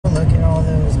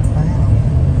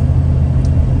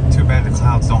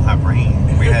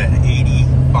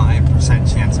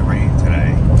20% chance of rain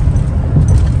today.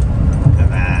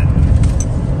 And then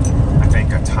I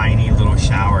think a tiny little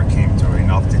shower came through,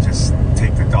 enough to just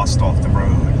take the dust off the road.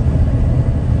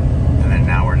 And then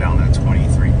now we're down to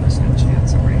 23%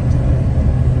 chance of rain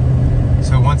today.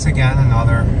 So once again,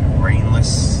 another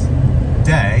rainless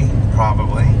day,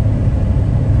 probably.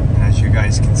 And as you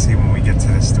guys can see, when we get to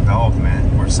this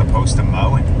development, we're supposed to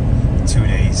mow in 2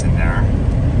 days in there.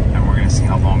 And we're going to see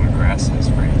how long the grass is,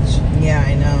 Rach. Yeah,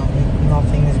 I know.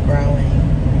 Nothing is growing.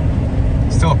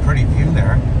 Still a pretty view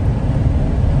there.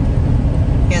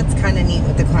 Yeah, it's kind of neat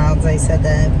with the clouds. I said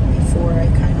that before. I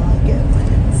kind of like it when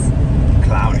it's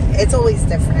Cloudy. It's always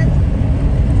different.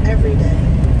 Every day.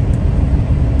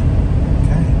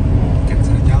 Okay, we'll get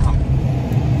to the job.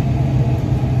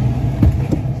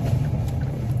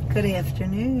 Good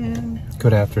afternoon.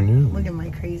 Good afternoon. Look at my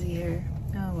crazy hair.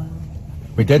 Oh, well.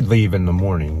 We did leave in the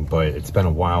morning, but it's been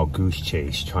a wild goose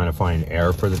chase trying to find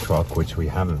air for the truck, which we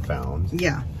haven't found.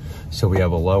 Yeah. So we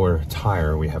have a lower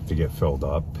tire we have to get filled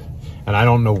up. And I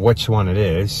don't know which one it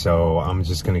is, so I'm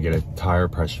just going to get a tire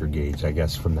pressure gauge, I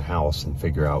guess, from the house and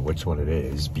figure out which one it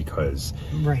is, because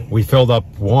we filled up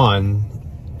one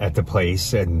at the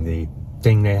place and the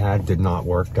thing they had did not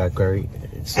work that great.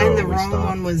 So and the wrong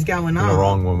one was going up. And the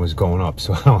wrong one was going up,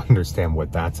 so I don't understand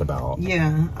what that's about.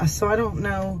 Yeah, so I don't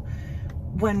know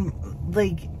when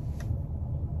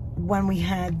we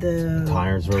had the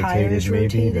tires rotated,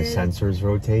 maybe the sensors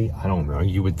rotate. I don't know.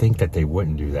 You would think that they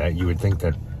wouldn't do that. You would think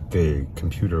that the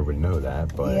computer would know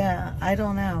that, but yeah, I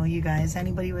don't know, you guys.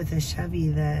 Anybody with a Chevy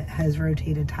that has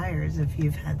rotated tires, if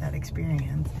you've had that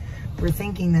experience, we're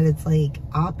thinking that it's like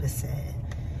opposite,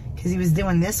 because he was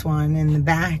doing this one and the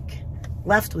back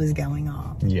left was going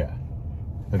off. Yeah.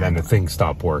 And then the thing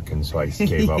stopped working, so I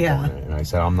gave up on it. And I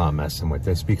said, I'm not messing with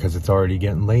this because it's already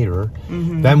getting later.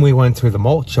 Then we went to the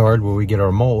mulch yard where we get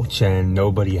our mulch, and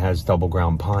nobody has double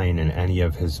ground pine in any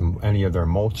of their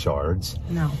mulch yards.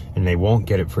 No. And they won't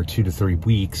get it for 2 to 3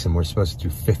 weeks, and we're supposed to do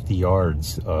 50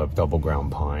 yards of double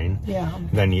ground pine. Yeah.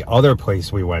 Then the other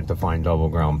place we went to find double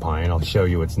ground pine, I'll show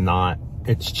you, it's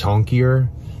chunkier.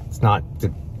 It's not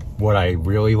what I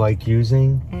really like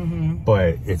using,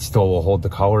 but it still will hold the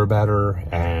color better,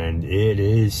 and it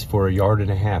is for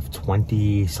 1.5 yards,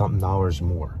 $20-something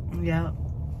more. Yeah.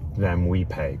 Than we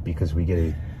pay, because we get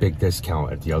a big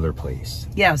discount at the other place.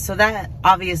 Yeah, so that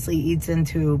obviously eats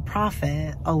into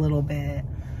profit a little bit.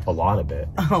 A lot of it.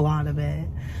 A lot of it.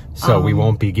 So we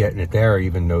won't be getting it there,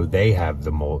 even though they have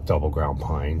the double ground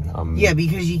pine. Yeah,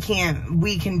 because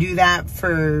we can do that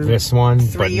for this one,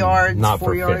 3 yards, not 4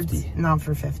 for yards, 50. not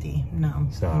for 50. No.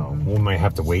 So we might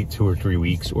have to wait 2 or 3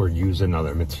 weeks, or use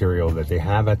another material that they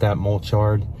have at that mulch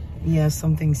yard. Yeah,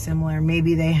 something similar.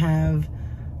 Maybe they have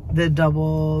the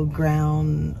double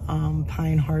ground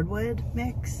pine hardwood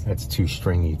mix. That's too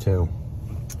stringy too.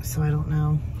 So I don't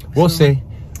know. We'll see.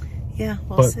 Yeah,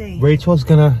 we'll see. Rachel's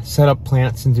gonna set up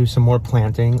plants and do some more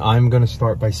planting. I'm gonna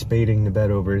start by spading the bed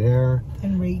over there.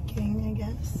 And raking, I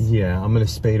guess. Yeah, I'm gonna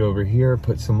spade over here,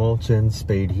 put some mulch in,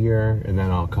 spade here, and then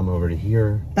I'll come over to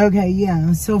here. Okay,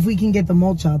 yeah. So if we can get the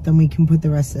mulch out, then we can put the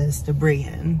rest of this debris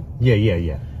in.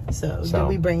 Yeah. So did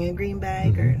we bring a green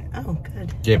bag or? Oh,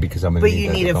 good. Yeah, because I'm gonna. But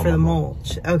you need it for the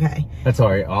mulch. Okay. That's all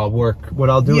right. I'll work.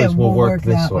 What I'll do is we'll work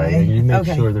this way, and you make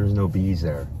sure there's no bees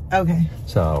there. Okay.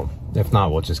 So if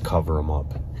not, we'll just cover them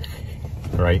up.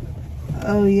 Right?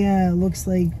 Oh yeah, it looks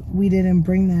like we didn't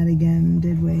bring that again,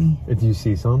 did we? Do you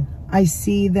see some? I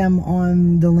see them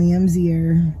on the lamb's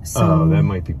ear. So. Oh, that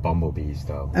might be bumblebees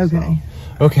though. Okay.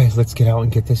 So. Okay, let's get out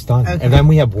and get this done. Okay. And then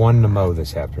we have one to mow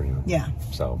this afternoon. Yeah.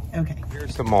 So. Okay.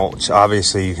 Here's the mulch.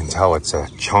 Obviously, you can tell it's a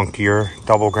chunkier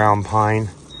double ground pine.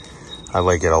 I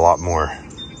like it a lot more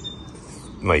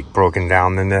like broken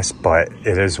down than this, but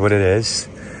it is what it is.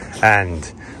 And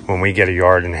when we get 1.5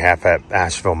 yards at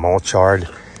Asheville Mulch Yard,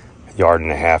 1.5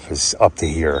 yards is up to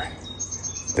here.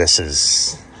 This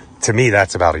is, to me,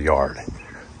 that's about 1 yard,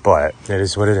 but it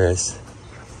is what it is.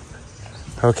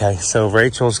 Okay, so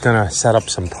Rachel's gonna set up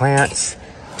some plants.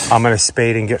 I'm gonna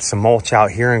spade and get some mulch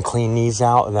out here and clean these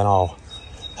out, and then I'll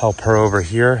help her over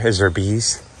here. Is there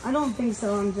bees? I don't think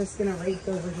so. I'm just gonna rake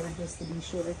over here just to be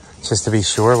sure. Just to be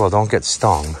sure? Well, don't get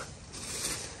stung.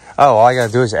 Oh, all I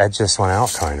gotta do is edge this one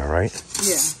out, kinda, right?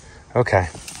 Yeah. Okay,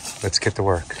 let's get to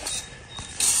work.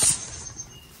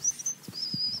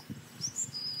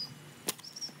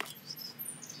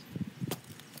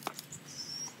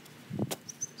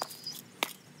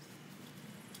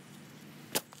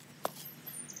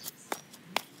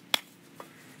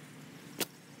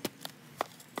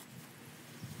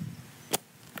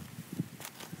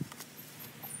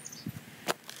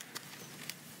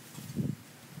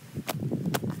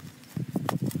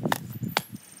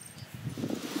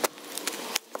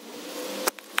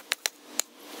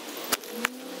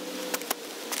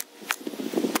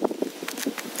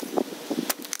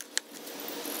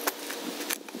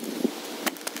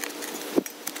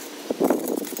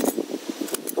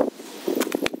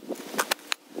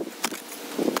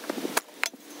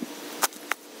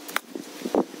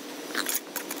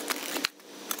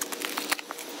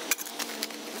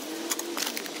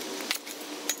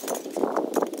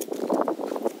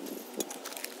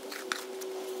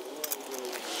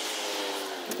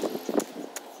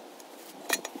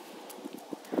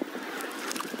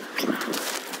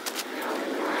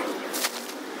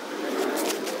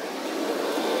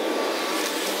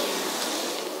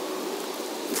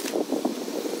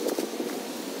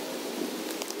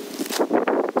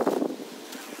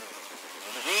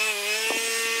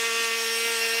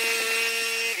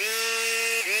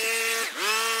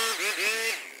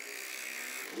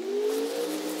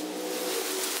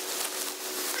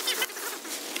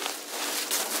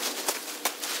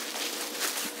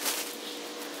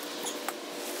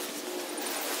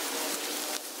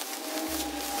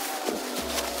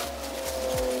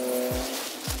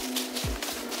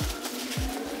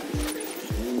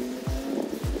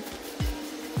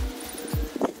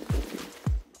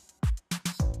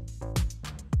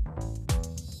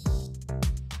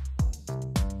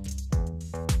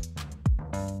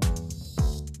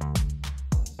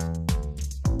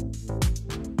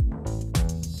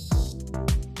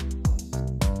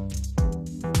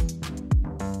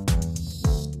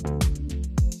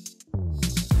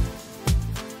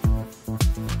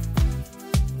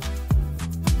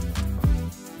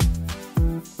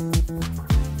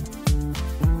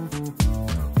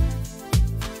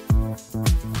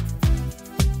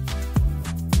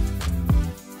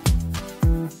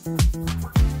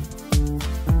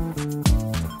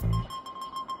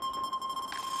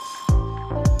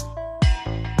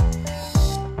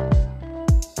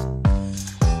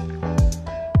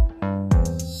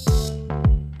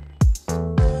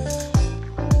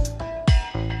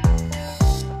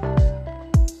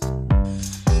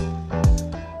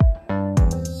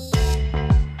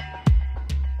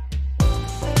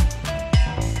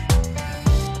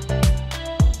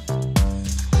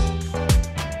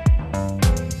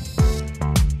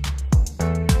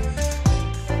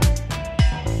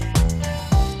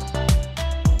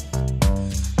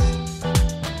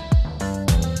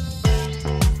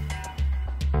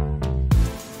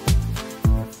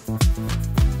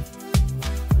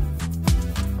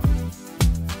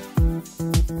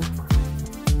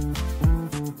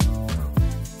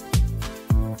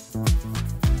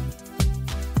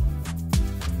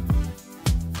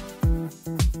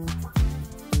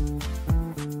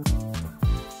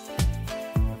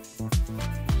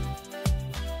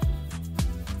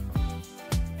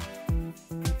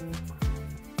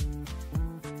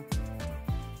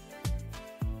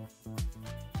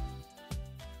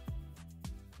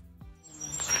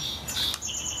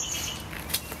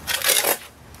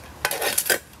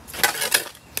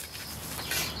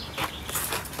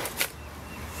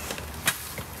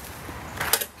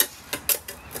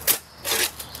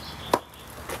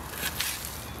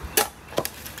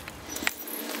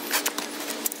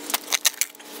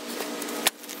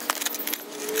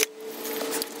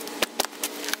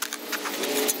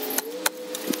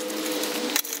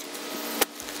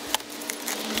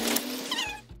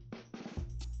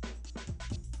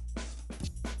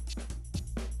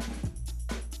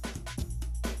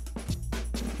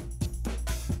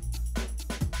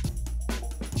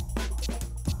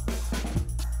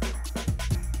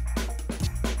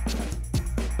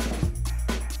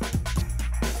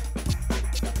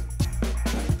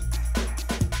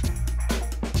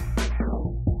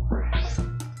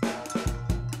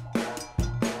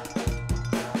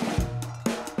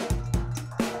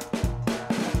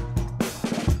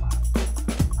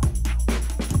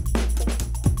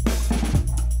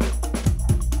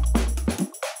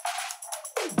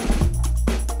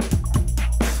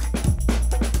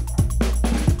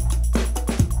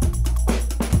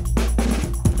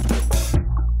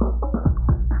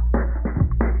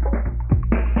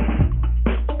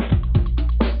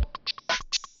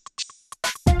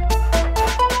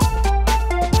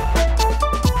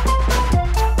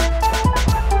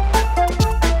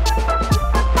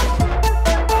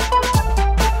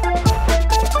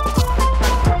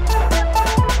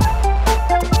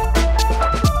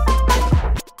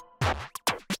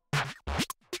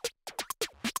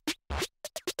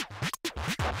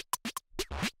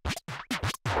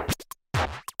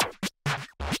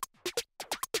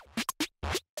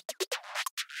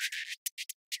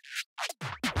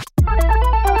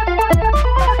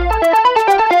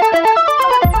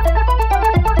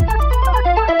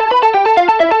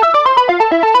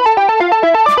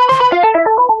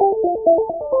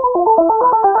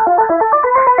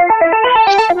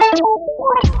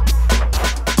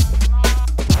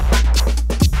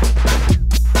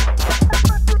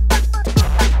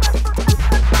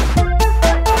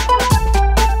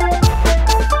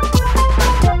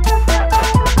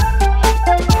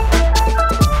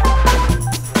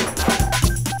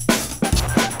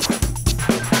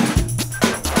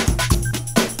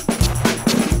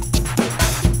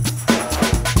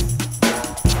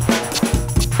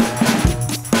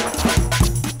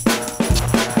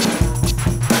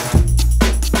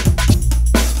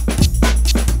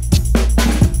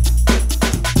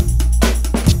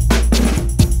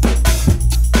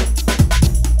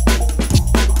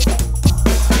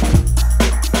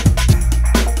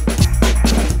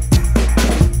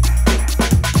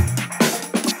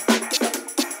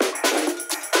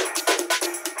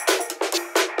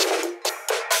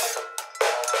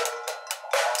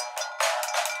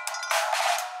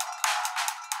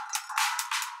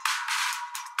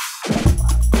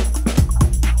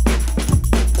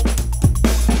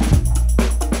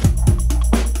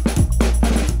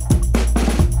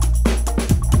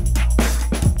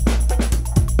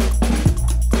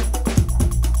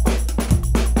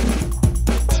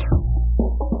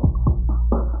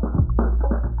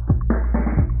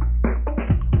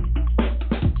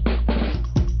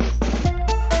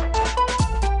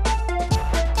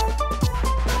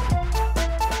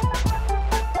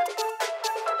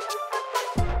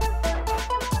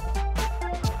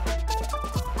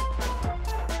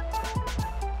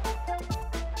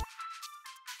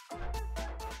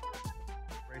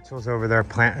 Rachel's over there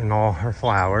planting all her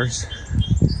flowers.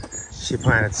 She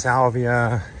planted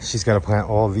salvia. She's got to plant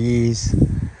all these.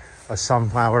 A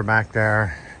sunflower back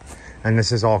there. And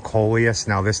this is all coleus.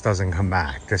 Now this doesn't come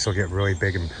back. This will get really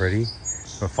big and pretty,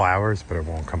 the flowers, but it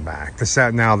won't come back. The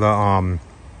set now, the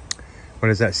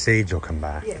what is that? Sage will come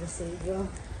back. Yeah, sage will.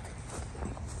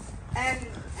 And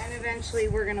eventually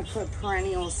we're gonna put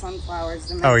perennial sunflowers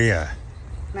to make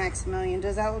Maximilian.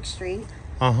 Does that look straight?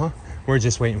 We're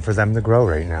just waiting for them to grow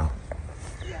right now.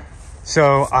 Yeah.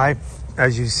 So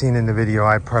as you've seen in the video,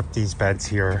 I prepped these beds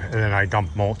here, and then I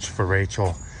dump mulch for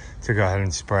Rachel to go ahead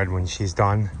and spread when she's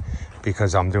done,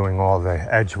 because I'm doing all the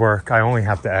edge work. I only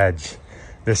have to edge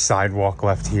this sidewalk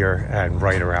left here and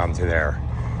right around to there.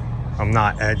 I'm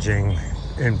not edging.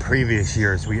 In previous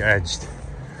years, we edged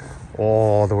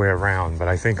all the way around, but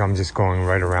I think I'm just going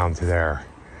right around to there.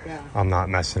 Yeah. I'm not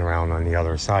messing around on the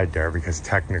other side there, because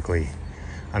technically,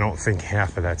 I don't think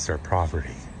half of that's their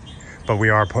property. But we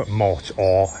are putting mulch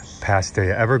all past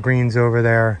the evergreens over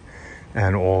there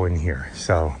and all in here.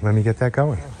 So let me get that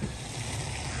going.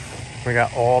 We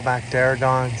got all back there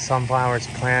done, sunflowers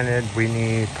planted. We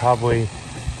need probably,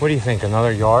 what do you think,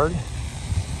 another yard?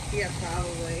 Yeah,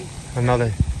 probably.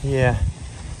 Another, yeah.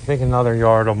 I think another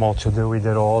yard of mulch will do. We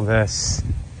did all this,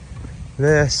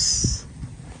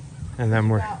 and then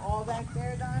we're... Got all back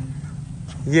there done?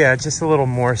 Yeah, just a little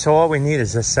more. So all we need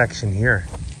is this section here.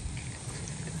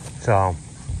 So,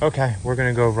 okay, we're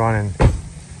gonna go run and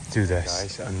do this.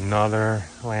 Guys, another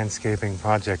landscaping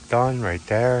project done right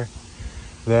there.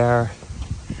 There.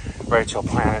 Rachel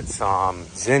planted some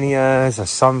zinnias, a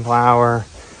sunflower,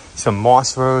 some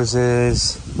moss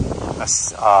roses,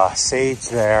 a sage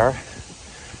there.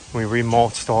 We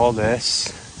remulched all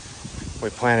this. We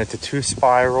planted the 2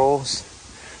 spirals.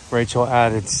 Rachel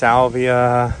added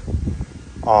salvia,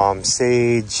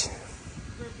 sage,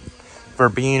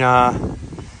 verbena,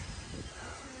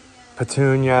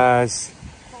 petunias,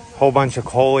 whole bunch of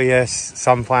coleus,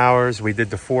 sunflowers. We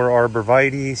did the 4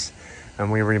 arborvitaes,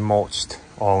 and we remulched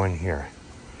all in here.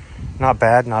 Not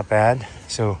bad, not bad.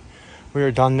 So we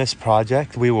are done this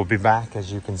project. We will be back,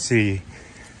 as you can see,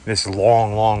 this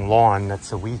long lawn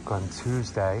that's a week on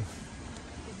Tuesday.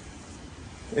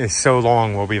 It's so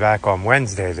long, we'll be back on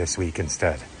Wednesday this week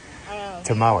instead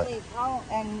to mow it.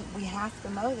 And we have to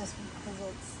mow this week because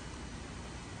it's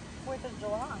 4th of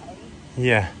July.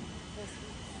 Yeah.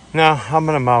 No, I'm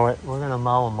gonna mow it. We're gonna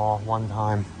mow them all one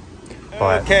time.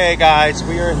 But okay, guys,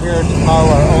 we are here to mow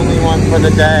our only one for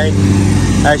the day.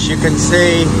 As you can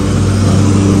see,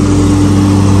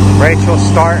 Rachel's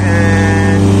starting.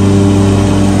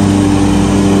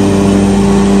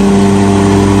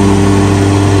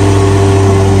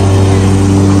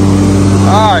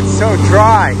 Oh, it's so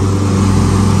dry.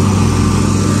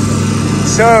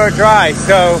 So dry.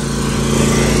 So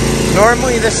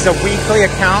normally this is a weekly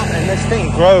account, and this thing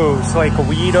grows like a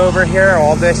weed over here,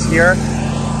 all this here.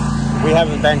 We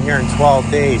haven't been here in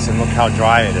 12 days, and look how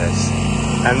dry it is.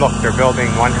 And look, they're building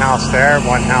one house there,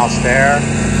 one house there.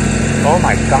 Oh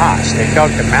my gosh, they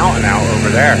dug the mountain out over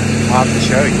there. I'll have to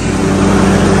show you.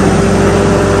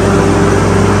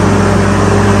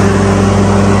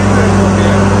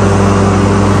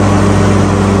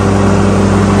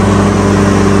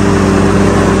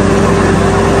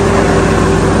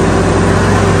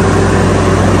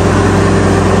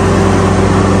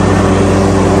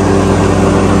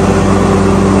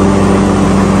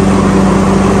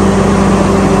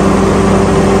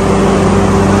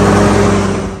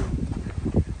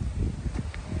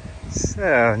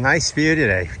 So, nice view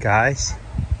today, guys.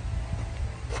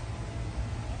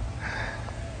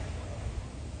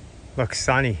 Looks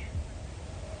sunny.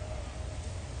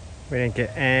 We didn't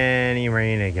get any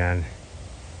rain again.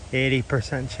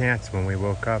 80% chance when we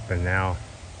woke up, and now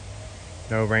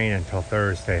no rain until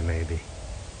Thursday maybe.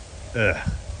 Ugh,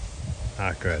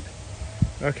 not good.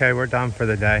 Okay, we're done for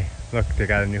the day. Look, they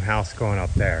got a new house going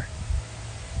up there.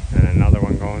 And another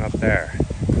one going up there.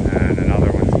 And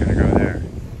another one's gonna go there.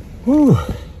 Whew,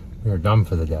 we're done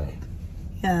for the day.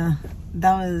 Yeah,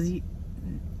 that was,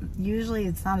 usually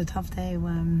it's not a tough day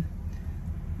when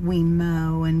we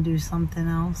mow and do something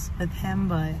else with him,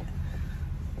 but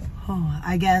oh,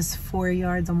 I guess 4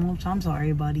 yards of mulch. I'm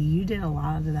sorry, buddy. You did a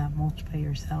lot of that mulch by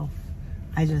yourself.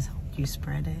 I just helped you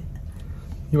spread it.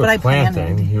 You were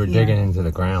planting, you were digging into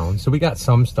the ground. So we got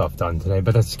some stuff done today,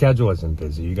 but the schedule isn't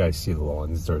busy. You guys see the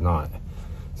lawns, they're not.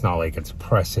 It's not like it's a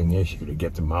pressing issue to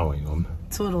get to mowing them.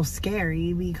 It's a little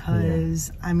scary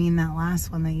because, I mean, that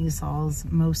last one that you saw is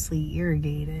mostly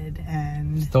irrigated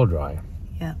and... Still dry.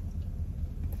 Yep.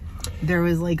 There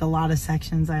was like a lot of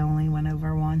sections I only went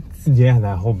over once. Yeah,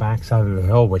 that whole backside of the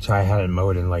hill, which I hadn't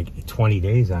mowed in like 20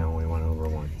 days, I only went over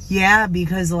once. Yeah,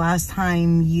 because the last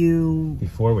time you...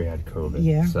 Before we had COVID.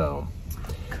 Yeah. So.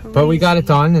 Crazy. But we got it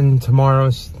done, and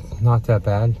tomorrow's not that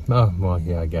bad. Oh, well,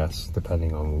 yeah, I guess.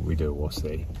 Depending on what we do, we'll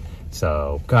see.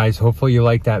 So, guys, hopefully you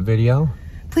liked that video.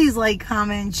 Please like,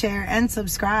 comment, share, and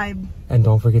subscribe. And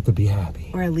don't forget to be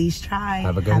happy. Or at least try.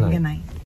 Have a good night.